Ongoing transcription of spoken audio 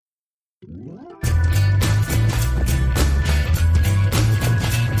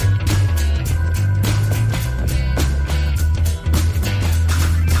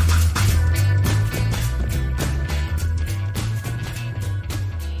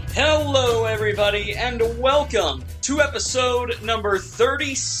Hello, everybody, and welcome to episode number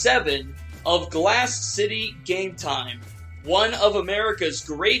 37 of Glass City Game Time, one of America's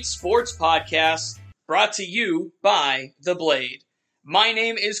great sports podcasts brought to you by The Blade. My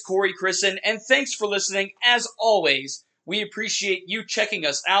name is Corey Christen, and thanks for listening. As always, we appreciate you checking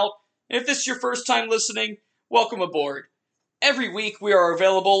us out. And if this is your first time listening, welcome aboard. Every week, we are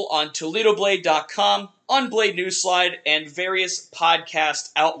available on ToledoBlade.com, on Blade Newsslide, and various podcast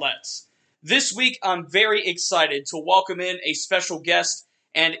outlets. This week, I'm very excited to welcome in a special guest,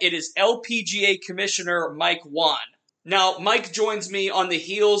 and it is LPGA Commissioner Mike Whan. Now, Mike joins me on the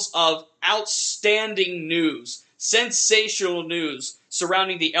heels of outstanding news, sensational news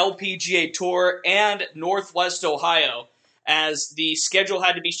surrounding the LPGA Tour and Northwest Ohio, as the schedule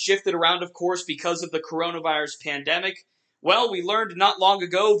had to be shifted around, of course, because of the coronavirus pandemic. Well, we learned not long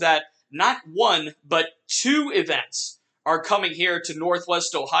ago that not one, but two events are coming here to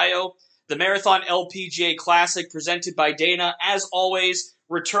Northwest Ohio. The Marathon LPGA Classic presented by Dana, as always,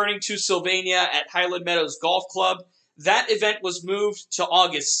 returning to Sylvania at Highland Meadows Golf Club. That event was moved to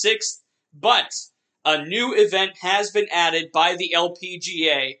August 6th, but a new event has been added by the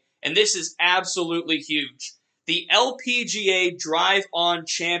LPGA, and this is absolutely huge. The LPGA Drive-On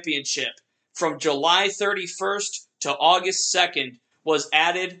Championship from July 31st to August 2nd was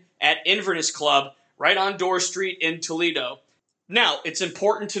added at Inverness Club right on Dorr Street in Toledo. Now, it's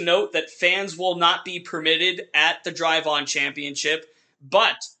important to note that fans will not be permitted at the Drive-On Championship,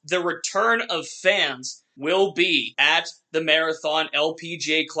 but the return of fans will be at the Marathon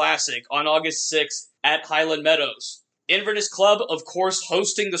LPGA Classic on August 6th at Highland Meadows. Inverness Club, of course,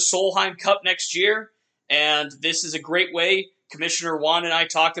 hosting the Solheim Cup next year, and this is a great way, Commissioner Whan and I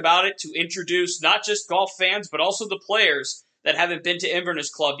talked about it, to introduce not just golf fans, but also the players that haven't been to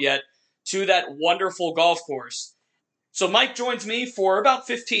Inverness Club yet to that wonderful golf course. So Mike joins me for about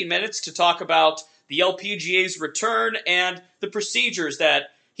 15 minutes to talk about the LPGA's return and the procedures that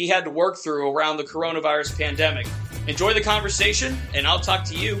he had to work through around the coronavirus pandemic. Enjoy the conversation, and I'll talk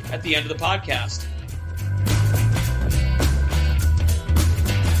to you at the end of the podcast.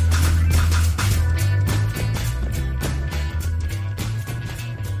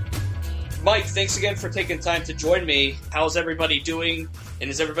 Mike, thanks again for taking time to join me. How's everybody doing? And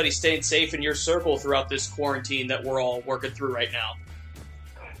is everybody staying safe in your circle throughout this quarantine that we're all working through right now?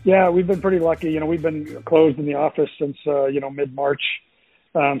 Yeah, we've been pretty lucky. We've been closed in the office since, mid-March.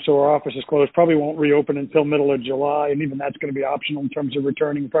 So our office is closed. Probably won't reopen until middle of July. And even that's going to be optional in terms of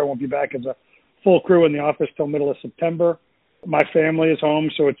returning. We probably won't be back as a full crew in the office till middle of September. My family is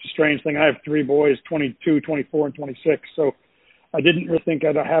home, so it's a strange thing. I have three boys, 22, 24, and 26. So I didn't really think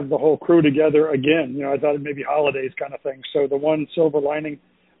I'd have the whole crew together again. I thought it may be holidays kind of thing. So the one silver lining,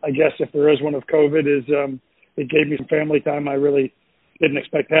 I guess, if there is one of COVID, is it gave me some family time I really didn't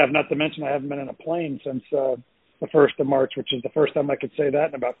expect to have. Not to mention I haven't been in a plane since the 1st of March, which is the first time I could say that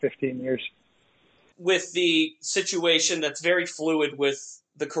in about 15 years. With the situation that's very fluid with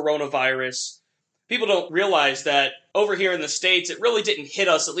the coronavirus, people don't realize that over here in the States, it really didn't hit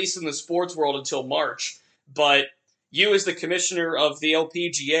us, at least in the sports world, until March. But you, as the commissioner of the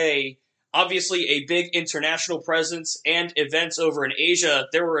LPGA, obviously a big international presence and events over in Asia.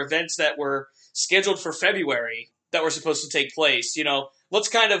 There were events that were scheduled for February that were supposed to take place. Let's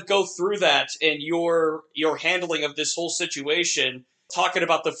kind of go through that and your handling of this whole situation, talking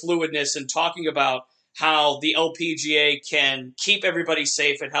about the fluidness and talking about how the LPGA can keep everybody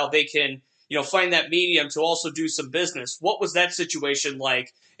safe and how they can, find that medium to also do some business. What was that situation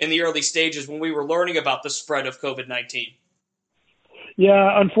like in the early stages when we were learning about the spread of COVID-19?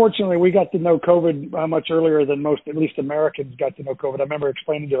 Yeah, unfortunately, we got to know COVID much earlier than most, at least Americans got to know COVID. I remember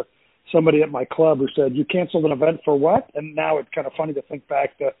explaining to somebody at my club who said, "You canceled an event for what?" And now it's kind of funny to think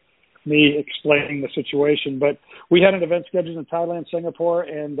back to me explaining the situation. But we had an event scheduled in Thailand, Singapore,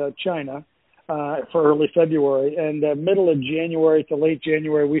 and China for early February. And middle of January to late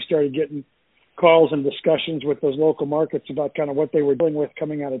January, we started getting calls and discussions with those local markets about kind of what they were dealing with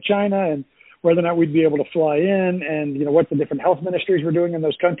coming out of China and whether or not we'd be able to fly in and, what the different health ministries were doing in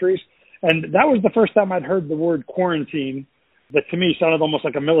those countries. And that was the first time I'd heard the word quarantine that to me sounded almost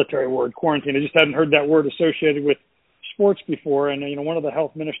like a military word, quarantine. I just hadn't heard that word associated with sports before. And, one of the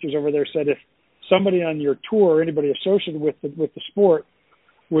health ministers over there said if somebody on your tour or anybody associated with the sport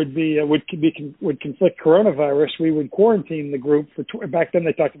would conflict coronavirus, we would quarantine the group for back then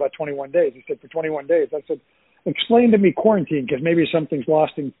they talked about 21 days. He said for 21 days. I said, explain to me quarantine because maybe something's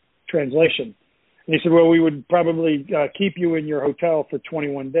lost in translation. And he said, well, we would probably keep you in your hotel for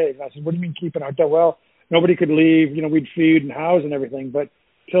 21 days. And I said, what do you mean keep in a hotel? Well, nobody could leave. We'd feed and house and everything. But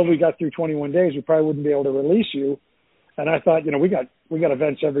until we got through 21 days, we probably wouldn't be able to release you. And I thought, we got we got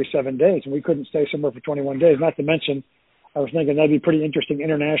events every 7 days, and we couldn't stay somewhere for 21 days. Not to mention, I was thinking that'd be pretty interesting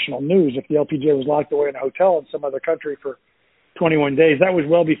international news if the LPGA was locked away in a hotel in some other country for 21 days. That was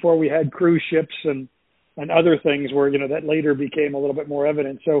well before we had cruise ships and other things where, that later became a little bit more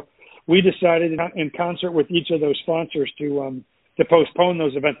evident. So we decided in concert with each of those sponsors to postpone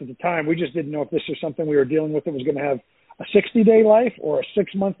those events at the time. We just didn't know if this was something we were dealing with that was going to have a 60-day life or a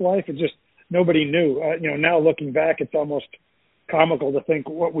 6-month life. It just, nobody knew. Now looking back, it's almost comical to think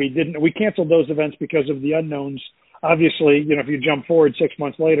what we didn't. We canceled those events because of the unknowns. Obviously, if you jump forward 6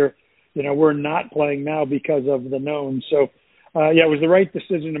 months later, we're not playing now because of the knowns. So, it was the right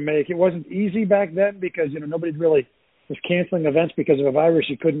decision to make. It wasn't easy back then because, nobody really was canceling events because of a virus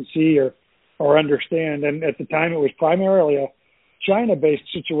you couldn't see or understand. And at the time, it was primarily a China-based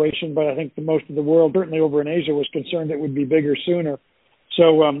situation, but I think most of the world, certainly over in Asia, was concerned it would be bigger sooner.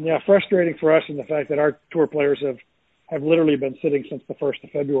 So, frustrating for us in the fact that our tour players have literally been sitting since the 1st of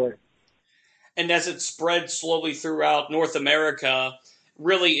February. And as it spread slowly throughout North America,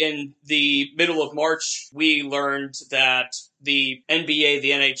 really in the middle of March, we learned that the NBA,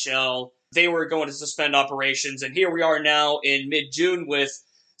 the NHL, they were going to suspend operations. And here we are now in mid-June with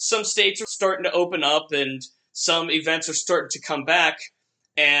some states are starting to open up and some events are starting to come back.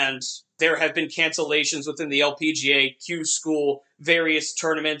 And there have been cancellations within the LPGA, Q School, various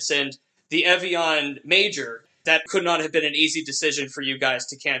tournaments, and the Evian Major. That could not have been an easy decision for you guys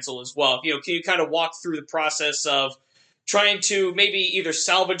to cancel as well. Can you kind of walk through the process of trying to maybe either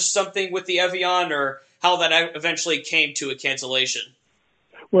salvage something with the Evian or how that eventually came to a cancellation?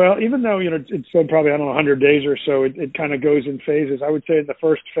 Well, even though, it's been probably, 100 days or so, it kind of goes in phases. I would say in the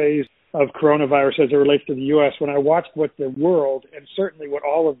first phase of coronavirus as it relates to the U.S., when I watched what the world and certainly what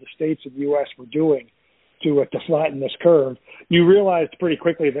all of the states in the U.S. were doing to flatten this curve, you realized pretty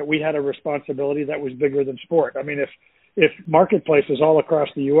quickly that we had a responsibility that was bigger than sport. I mean, if marketplaces all across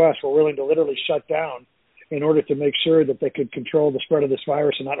the U.S. were willing to literally shut down in order to make sure that they could control the spread of this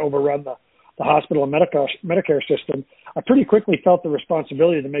virus and not overrun the hospital and Medicare system, I pretty quickly felt the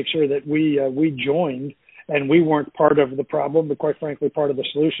responsibility to make sure that we joined and we weren't part of the problem, but quite frankly, part of the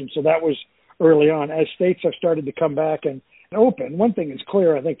solution. So that was early on. As states have started to come back and open, one thing is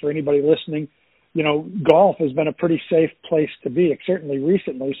clear, I think, for anybody listening, golf has been a pretty safe place to be, certainly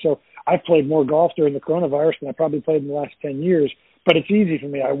recently. So I've played more golf during the coronavirus than I probably played in the last 10 years. But it's easy for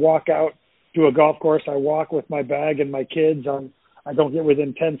me. I walk out to a golf course. I walk with my bag and my kids. I don't get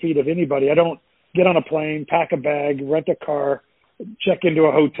within 10 feet of anybody. I don't get on a plane, pack a bag, rent a car, check into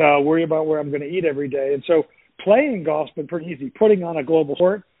a hotel, worry about where I'm going to eat every day. And so playing golf's been pretty easy. Putting on a global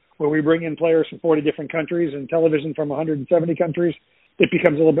sport where we bring in players from 40 different countries and television from 170 countries, it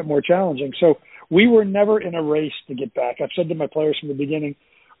becomes a little bit more challenging. So we were never in a race to get back. I've said to my players from the beginning,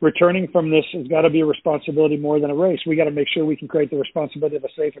 returning from this has got to be a responsibility more than a race. We got to make sure we can create the responsibility of a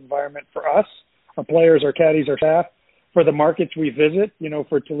safe environment for us, our players, our caddies, our staff, for the markets we visit,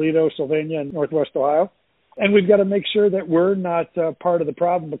 for Toledo, Sylvania, and Northwest Ohio. And we've got to make sure that we're not part of the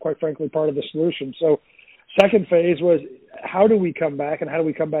problem, but quite frankly, part of the solution. So second phase was how do we come back and how do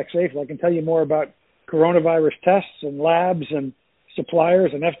we come back safely? I can tell you more about coronavirus tests and labs and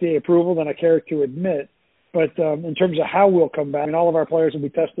suppliers and FDA approval than I care to admit. But in terms of how we'll come back, all of our players will be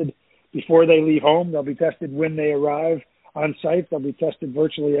tested before they leave home. They'll be tested when they arrive on site. They'll be tested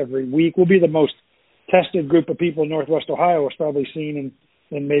virtually every week. We'll be the most tested group of people in Northwest Ohio has probably seen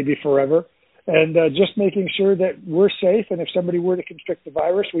in maybe forever. And just making sure that we're safe. And if somebody were to constrict the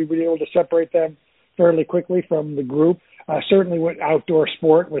virus, we would be able to separate them fairly quickly from the group. Certainly with outdoor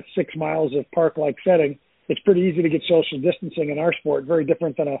sport with 6 miles of park-like setting, it's pretty easy to get social distancing in our sport, very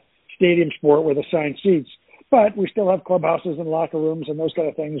different than a stadium sport with assigned seats. But we still have clubhouses and locker rooms and those kind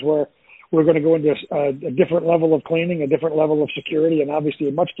of things where we're going to go into a different level of cleaning, a different level of security, and obviously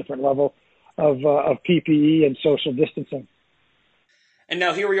a much different level of PPE and social distancing. And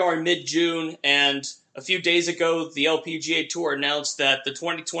now here we are in mid-June, and a few days ago, the LPGA Tour announced that the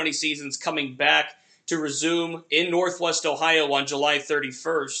 2020 season's coming back to resume in Northwest Ohio on July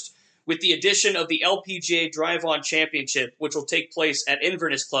 31st, with the addition of the LPGA Drive-On Championship, which will take place at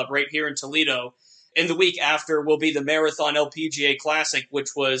Inverness Club right here in Toledo. And the week after will be the Marathon LPGA Classic, which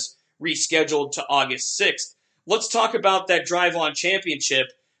was rescheduled to August 6th. Let's talk about that Drive-On Championship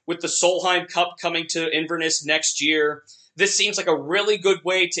with the Solheim Cup coming to Inverness next year. This seems like a really good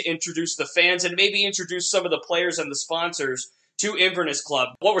way to introduce the fans and maybe introduce some of the players and the sponsors to Inverness Club.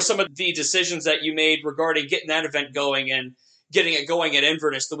 What were some of the decisions that you made regarding getting that event going and getting it going at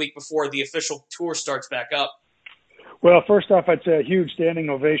Inverness the week before the official tour starts back up? Well, first off, I'd say a huge standing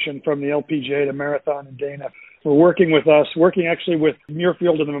ovation from the LPGA to Marathon and Dana. for working with us, working actually with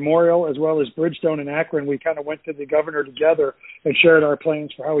Muirfield and the Memorial, as well as Bridgestone and Akron. We kind of went to the governor together and shared our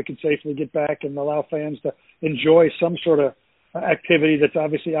plans for how we could safely get back and allow fans to enjoy some sort of activity that's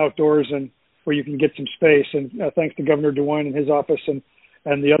obviously outdoors and where you can get some space. And thanks to Governor DeWine and his office and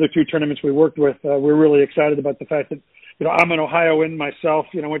the other two tournaments we worked with, we're really excited about the fact that, I'm an Ohioan myself,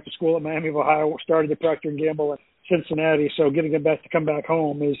 went to school at Miami of Ohio, started at Procter & Gamble in Cincinnati. So getting them back to come back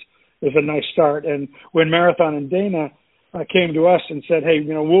home is a nice start. And when Marathon and Dana came to us and said, hey,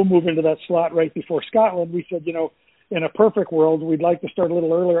 we'll move into that slot right before Scotland, we said, in a perfect world, we'd like to start a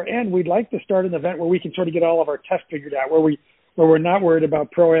little earlier, and we'd like to start an event where we can sort of get all of our tests figured out, where we're not worried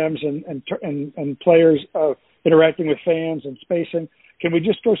about pro-ams and players interacting with fans and spacing. Can we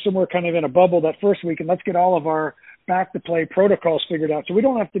just go somewhere kind of in a bubble that first week, and let's get all of our back-to-play protocols figured out so we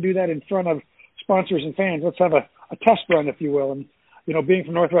don't have to do that in front of sponsors and fans. Let's have a test run, if you will. And, being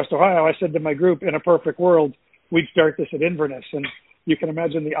from Northwest Ohio, I said to my group, in a perfect world, we'd start this at Inverness. And you can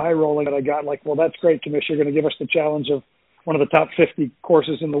imagine the eye rolling that I got, like, well, that's great, Commissioner. You're going to give us the challenge of one of the top 50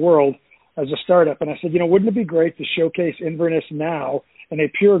 courses in the world as a startup. And I said, wouldn't it be great to showcase Inverness now in a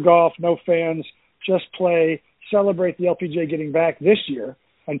pure golf, no fans, just play, celebrate the LPGA getting back this year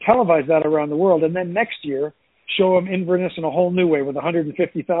and televise that around the world. And then next year, show them Inverness in a whole new way with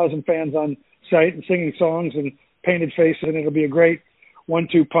 150,000 fans on site and singing songs and painted faces, and it'll be a great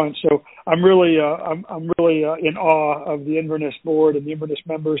 1-2 punch. So I'm really in awe of the Inverness board and the Inverness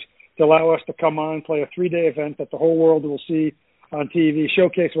members to allow us to come on, play a 3-day event that the whole world will see on TV,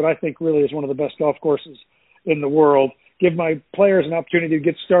 showcase what I think really is one of the best golf courses in the world, give my players an opportunity to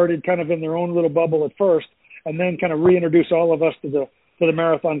get started kind of in their own little bubble at first, and then kind of reintroduce all of us to the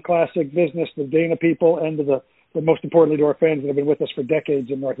Marathon Classic business, the Dana people, and to the most importantly to our fans that have been with us for decades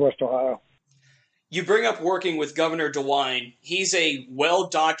in Northwest Ohio. You bring up working with Governor DeWine. He's a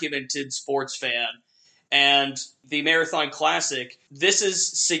well-documented sports fan. And the Marathon Classic, this is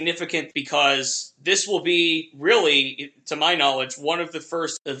significant because this will be really, to my knowledge, one of the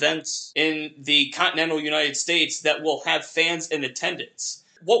first events in the continental United States that will have fans in attendance.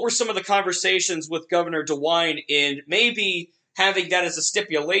 What were some of the conversations with Governor DeWine in maybe having that as a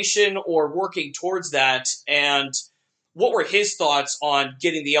stipulation or working towards that? And what were his thoughts on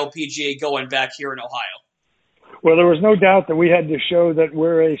getting the LPGA going back here in Ohio? Well, there was no doubt that we had to show that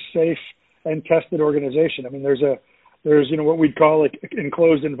we're a safe and tested organization. I mean, there's what we'd call an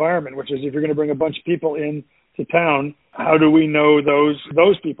enclosed environment, which is if you're going to bring a bunch of people in to town, how do we know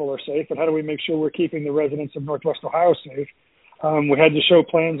those people are safe, and how do we make sure we're keeping the residents of Northwest Ohio safe? We had to show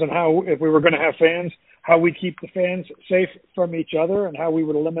plans on how, if we were going to have fans, how we keep the fans safe from each other, and how we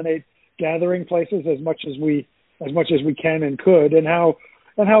would eliminate gathering places as much as we can and could, and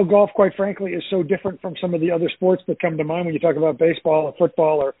how golf, quite frankly, is so different from some of the other sports that come to mind when you talk about baseball or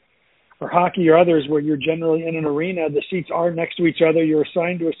football or hockey or others, where you're generally in an arena. The seats are next to each other. You're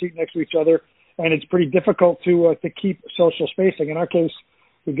assigned to a seat next to each other, and it's pretty difficult to keep social spacing. In our case,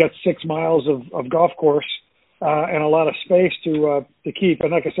 we've got 6 miles of golf course and a lot of space to keep. And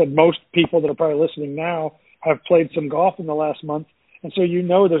like I said, most people that are probably listening now have played some golf in the last month, and so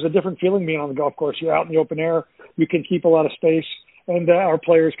there's a different feeling being on the golf course. You're out in the open air. You can keep a lot of space, and our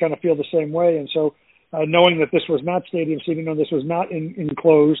players kind of feel the same way. And so knowing that this was not stadium seating, and this was not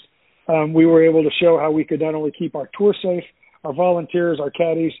enclosed, we were able to show how we could not only keep our tour safe, our volunteers, our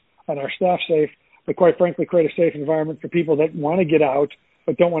caddies, and our staff safe, but quite frankly, create a safe environment for people that want to get out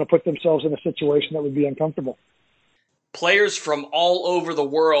but don't want to put themselves in a situation that would be uncomfortable. Players from all over the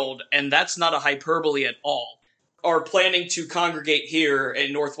world, and that's not a hyperbole at all, are planning to congregate here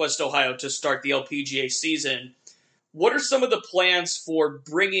in Northwest Ohio to start the LPGA season. What are some of the plans for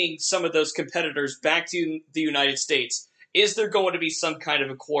bringing some of those competitors back to the United States? Is there going to be some kind of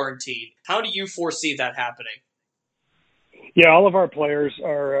a quarantine? How do you foresee that happening? Yeah, all of our players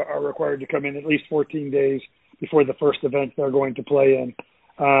are required to come in at least 14 days before the first event they're going to play in.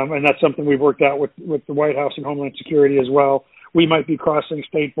 And that's something we've worked out with the White House and Homeland Security as well. We might be crossing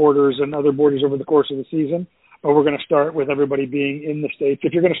state borders and other borders over the course of the season, but we're going to start with everybody being in the States.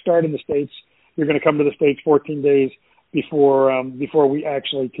 If you're going to start in the States, you're going to come to the States 14 days before we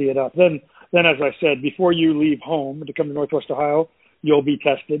actually tee it up. Then, as I said, before you leave home to come to Northwest Ohio, you'll be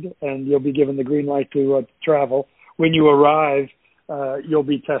tested and you'll be given the green light to travel. When you arrive, you'll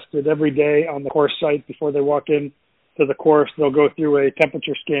be tested every day on the course site before they walk in to the course. They'll go through a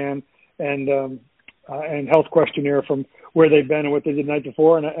temperature scan and health questionnaire from where they've been and what they did the night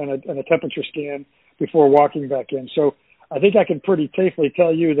before, and a temperature scan before walking back in. So I think I can pretty safely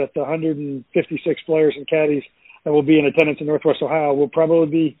tell you that the 156 players and caddies that will be in attendance in Northwest Ohio will probably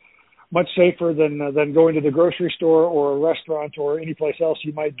be much safer than going to the grocery store or a restaurant or any place else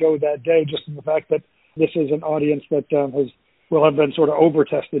you might go that day, just in the fact that this is an audience that will have been sort of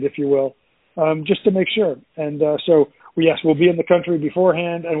over-tested, if you will, just to make sure. And so, yes, we'll be in the country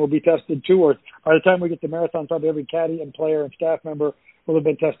beforehand, and we'll be tested 2 or by the time we get to marathon, probably every caddy and player and staff member will have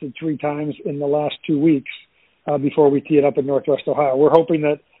been tested 3 times in the last 2 weeks before we tee it up in Northwest Ohio. We're hoping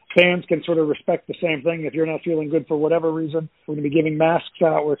that fans can sort of respect the same thing. If you're not feeling good for whatever reason, we're going to be giving masks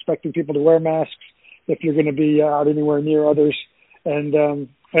out. We're expecting people to wear masks if you're going to be out anywhere near others. And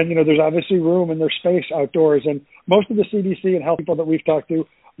there's obviously room and there's space outdoors. And most of the CDC and health people that we've talked to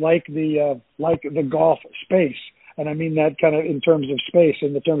like the golf space. And I mean that kind of in terms of space,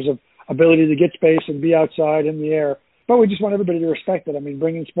 in the terms of ability to get space and be outside in the air. But we just want everybody to respect it. I mean,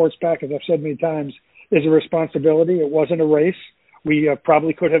 bringing sports back, as I've said many times, is a responsibility. It wasn't a race. We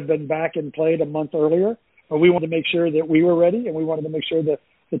probably could have been back and played a month earlier, but we wanted to make sure that we were ready, and we wanted to make sure that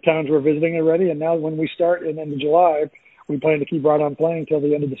the towns we're visiting are ready. And now when we start in the end of July, we plan to keep right on playing till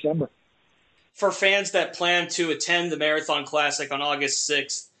the end of December. For fans that plan to attend the Marathon Classic on August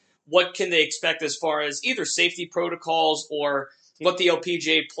 6th, what can they expect as far as either safety protocols or what the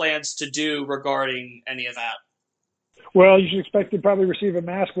LPGA plans to do regarding any of that? Well, you should expect to probably receive a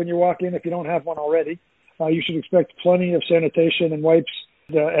mask when you walk in if you don't have one already. You should expect plenty of sanitation and wipes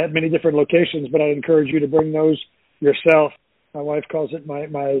at many different locations, but I encourage you to bring those yourself. My wife calls it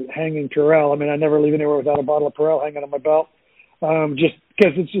my hanging Purell. I mean, I never leave anywhere without a bottle of Purell hanging on my belt, just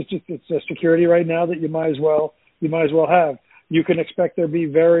because it's a security right now that you might as well have. You can expect there be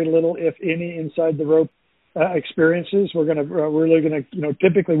very little, if any, inside the rope experiences. We're really gonna,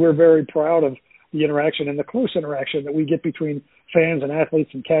 typically we're very proud of the interaction and the close interaction that we get between fans and athletes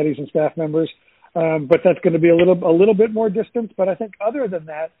and caddies and staff members. But that's going to be a little bit more distance. But I think other than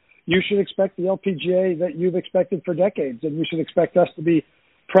that, you should expect the LPGA that you've expected for decades, and you should expect us to be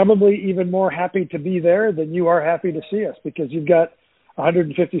probably even more happy to be there than you are happy to see us, because you've got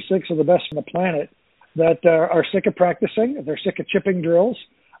 156 of the best on the planet that are sick of practicing. They're sick of chipping drills.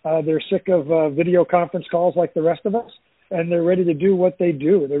 They're sick of video conference calls like the rest of us, and they're ready to do what they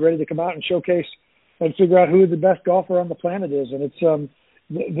do. They're ready to come out and showcase and figure out who the best golfer on the planet is. And it's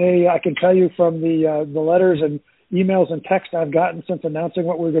I can tell you from the letters and emails and texts I've gotten since announcing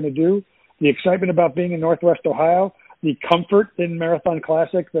what we're going to do, the excitement about being in Northwest Ohio, the comfort in Marathon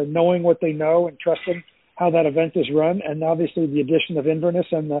Classic, the knowing what they know and trusting how that event is run, and obviously the addition of Inverness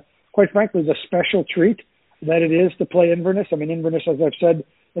and quite frankly, the special treat that it is to play Inverness. I mean, Inverness, as I've said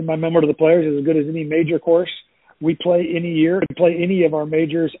in my memo to the players, is as good as any major course we play any year, to play any of our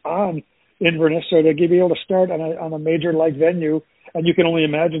majors on Inverness. So to be able to start on a major-like venue, and you can only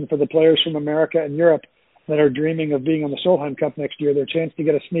imagine for the players from America and Europe that are dreaming of being on the Solheim Cup next year, their chance to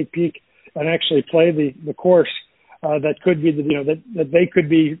get a sneak peek and actually play the course that could be that they could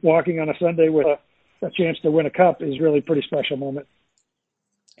be walking on a Sunday with a chance to win a cup is really a pretty special moment.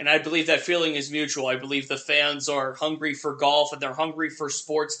 And I believe that feeling is mutual. I believe the fans are hungry for golf and they're hungry for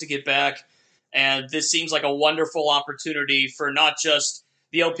sports to get back. And this seems like a wonderful opportunity for not just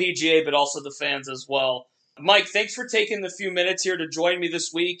the LPGA, but also the fans as well. Mike, thanks for taking the few minutes here to join me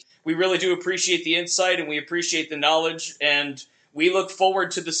this week. We really do appreciate the insight and we appreciate the knowledge. And we look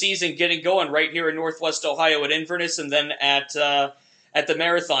forward to the season getting going right here in Northwest Ohio at Inverness and then at the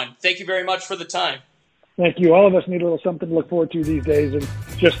Marathon. Thank you very much for the time. Thank you. All of us need a little something to look forward to these days. And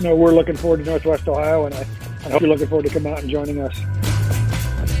just know we're looking forward to Northwest Ohio, and I hope you're looking forward to coming out and joining us.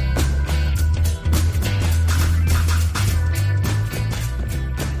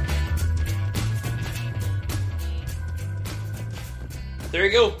 There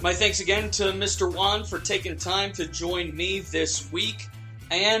you go. My thanks again to Mr. Wan for taking time to join me this week.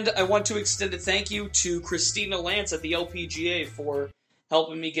 And I want to extend a thank you to Christina Lance at the LPGA for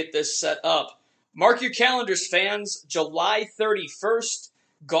helping me get this set up. Mark your calendars, fans. July 31st,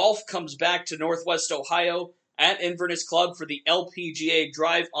 golf comes back to Northwest Ohio at Inverness Club for the LPGA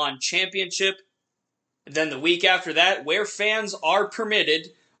Drive-On Championship. And then the week after that, where fans are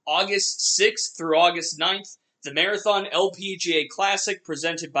permitted, August 6th through August 9th, the Marathon LPGA Classic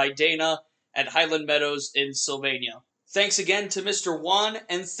presented by Dana at Highland Meadows in Sylvania. Thanks again to Mr. Wan,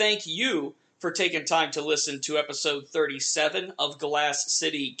 and thank you for taking time to listen to episode 37 of Glass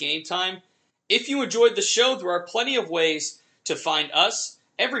City Game Time. If you enjoyed the show, there are plenty of ways to find us.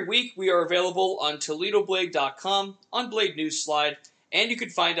 Every week we are available on ToledoBlade.com, on Blade News Slide, and you can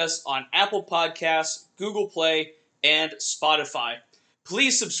find us on Apple Podcasts, Google Play, and Spotify.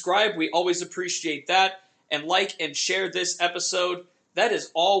 Please subscribe. We always appreciate that. And like and share this episode. That is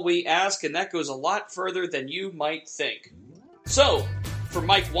all we ask, and that goes a lot further than you might think. So, for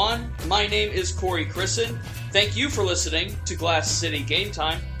Mike Wan, my name is Corey Christen. Thank you for listening to Glass City Game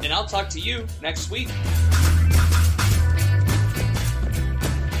Time, and I'll talk to you next week.